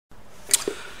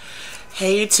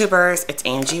Hey YouTubers, it's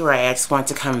Angie Ray. I just want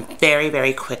to come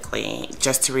very quickly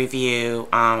just to review,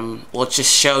 well,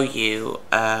 just show you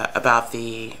about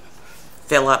the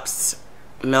Phillips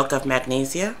Milk of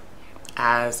Magnesia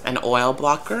as an oil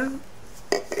blocker.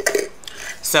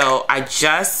 So I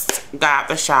just got out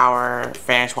the shower,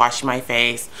 finished washing my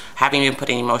face, haven't even put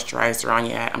any moisturizer on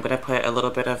yet. I'm going to put a little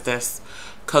bit of this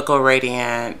Cocoa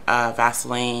Radiant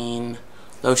Vaseline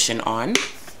lotion on.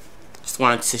 Just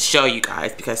wanted to show you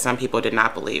guys because some people did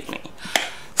not believe me.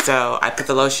 So I put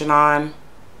the lotion on,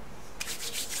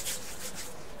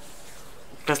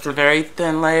 just a very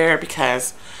thin layer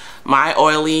because my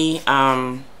oily,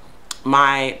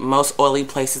 my most oily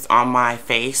places on my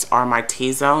face are my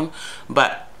T-zone,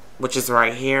 which is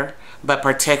right here, but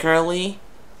particularly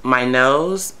my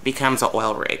nose becomes an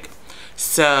oil rig.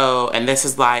 So, and this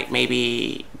is like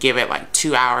maybe give it like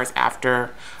 2 hours after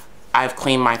I've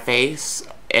cleaned my face.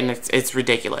 And it's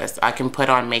ridiculous. I can put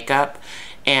on makeup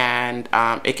and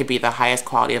it could be the highest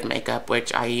quality of makeup,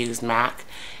 which I use MAC,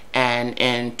 and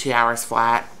in 2 hours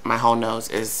flat my whole nose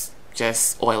is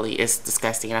just oily. It's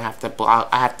disgusting. I have to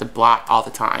blot all the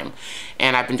time,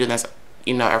 and I've been doing this,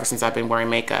 you know, ever since I've been wearing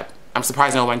makeup. I'm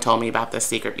surprised no one told me about this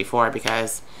secret before,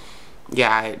 because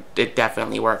yeah, it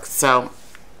definitely works. So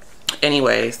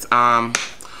anyways,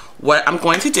 what I'm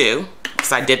going to do,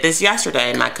 because I did this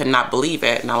yesterday and I could not believe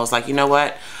it, and I was like, you know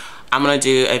what, I'm gonna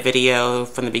do a video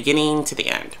from the beginning to the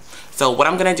end. So what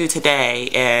I'm gonna do today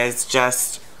is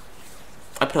just,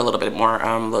 I put a little bit more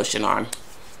lotion on.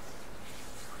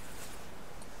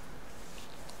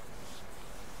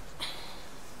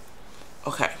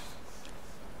 Okay,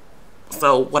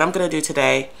 so what I'm gonna do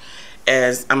today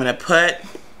is I'm gonna put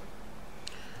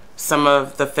some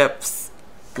of the Phillips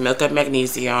Milk of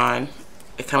Magnesia on.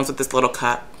 It comes with this little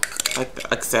cup,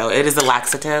 like so. It is a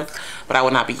laxative, but I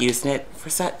will not be using it for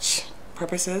such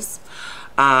purposes.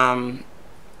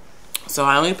 So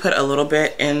I only put a little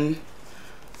bit in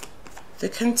the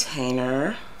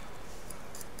container.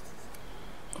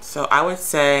 So I would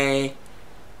say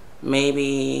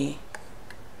maybe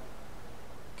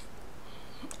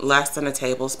less than a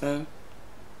tablespoon.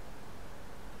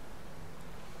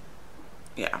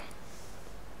 Yeah.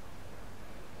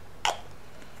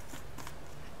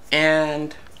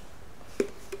 And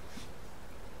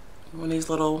one of these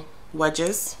little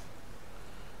wedges,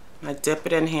 I dip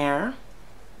it in here.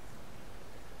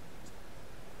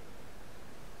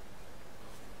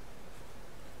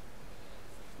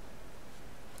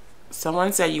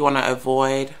 Someone said you want to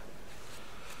avoid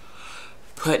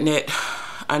putting it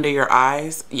under your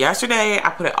eyes. Yesterday I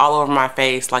put it all over my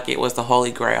face like it was the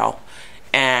Holy Grail,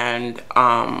 and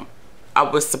I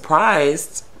was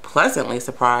surprised, pleasantly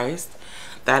surprised,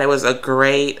 that it was a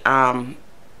great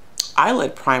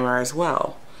eyelid primer as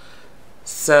well.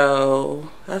 So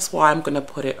that's why I'm gonna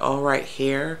put it all right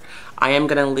here. I am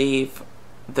gonna leave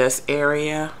this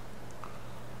area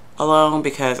alone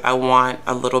because I want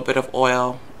a little bit of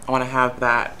oil. I want to have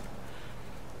that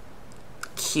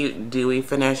cute dewy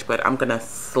finish, but I'm gonna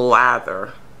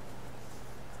slather,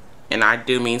 and I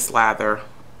do mean slather,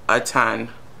 a ton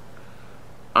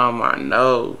on my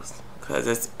nose because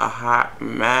it's a hot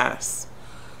mess.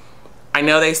 I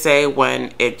know they say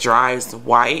when it dries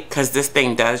white, because this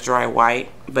thing does dry white,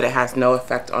 but it has no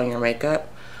effect on your makeup.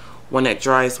 When it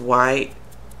dries white,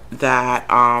 that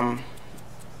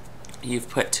you've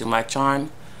put too much on,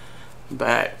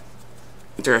 but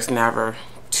there's never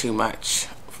too much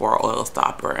for an oil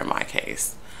stopper in my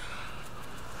case.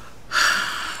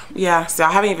 Yeah, so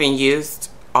I haven't even used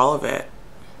all of it.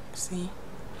 See?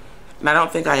 And I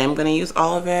don't think I am going to use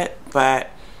all of it, but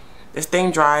this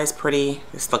thing dries pretty.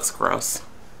 This looks gross.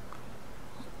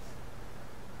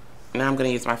 Now I'm going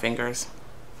to use my fingers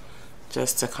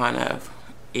just to kind of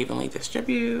evenly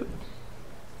distribute.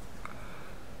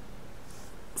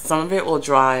 Some of it will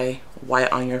dry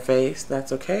white on your face.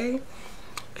 That's okay.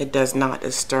 It does not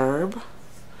disturb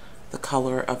the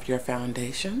color of your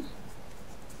foundation.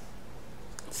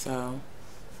 So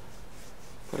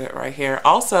put it right here.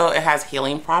 Also, it has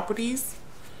healing properties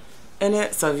in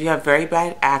it. So if you have very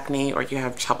bad acne or you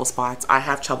have trouble spots, I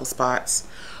have trouble spots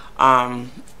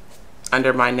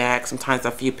under my neck. Sometimes a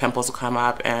few pimples will come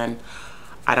up and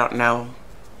I don't know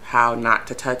how not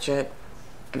to touch it,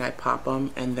 and I pop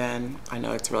them, and then I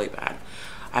know it's really bad.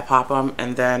 I pop them,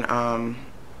 and then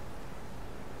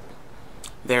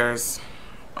there's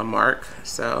a mark,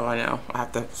 so I know I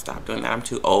have to stop doing that. I'm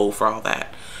too old for all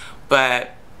that.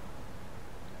 But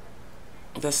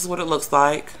this is what it looks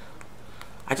like.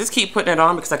 I just keep putting it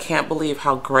on because I can't believe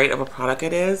how great of a product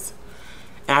it is.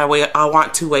 And I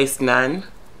want to waste none.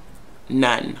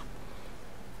 None.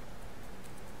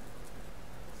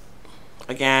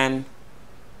 Again,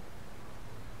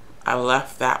 I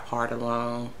left that part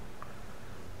alone,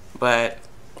 but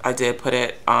I did put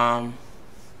it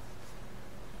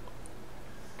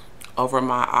over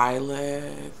my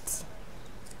eyelids.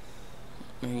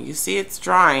 And you see it's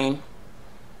drying.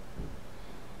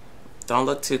 Don't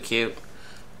look too cute,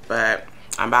 but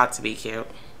I'm about to be cute.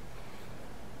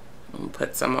 I'm gonna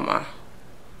put some on my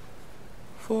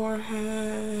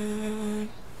forehead.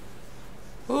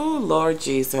 Oh, Lord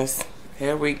Jesus.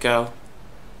 Here we go.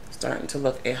 Starting to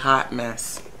look a hot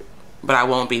mess. But I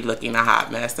won't be looking a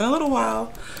hot mess in a little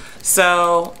while.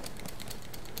 So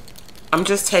I'm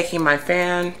just taking my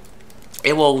fan.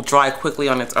 It will dry quickly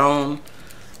on its own.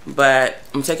 But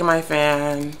I'm taking my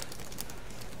fan.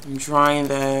 I'm drying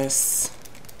this.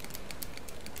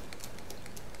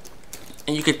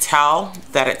 And you could tell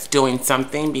that it's doing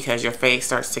something because your face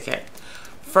starts to get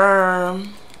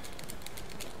firm.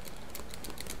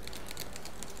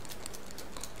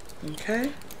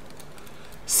 Okay.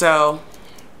 So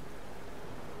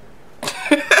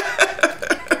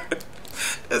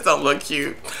this don't look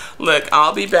cute. Look,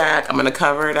 I'll be back. I'm gonna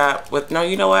cover it up with, no,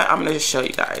 you know what? I'm gonna just show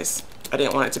you guys. I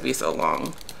didn't want it to be so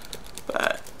long,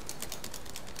 but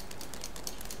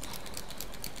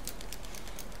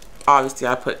obviously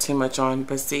I put too much on,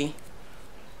 but see,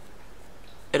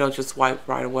 it'll just wipe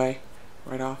right away,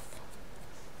 right off.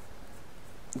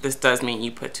 This does mean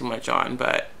you put too much on,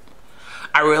 but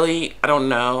I don't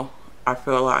know. I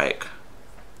feel like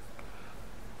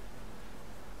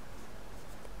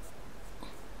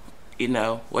you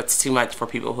know what's too much for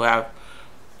people who have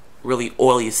really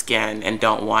oily skin and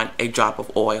don't want a drop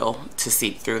of oil to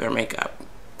seep through their makeup.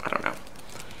 I don't know.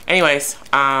 Anyways,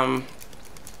 I'm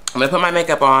gonna put my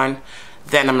makeup on,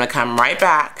 then I'm gonna come right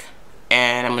back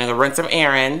and I'm gonna go run some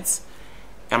errands.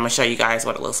 I'm gonna show you guys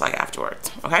what it looks like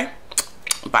afterwards. Okay,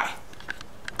 bye.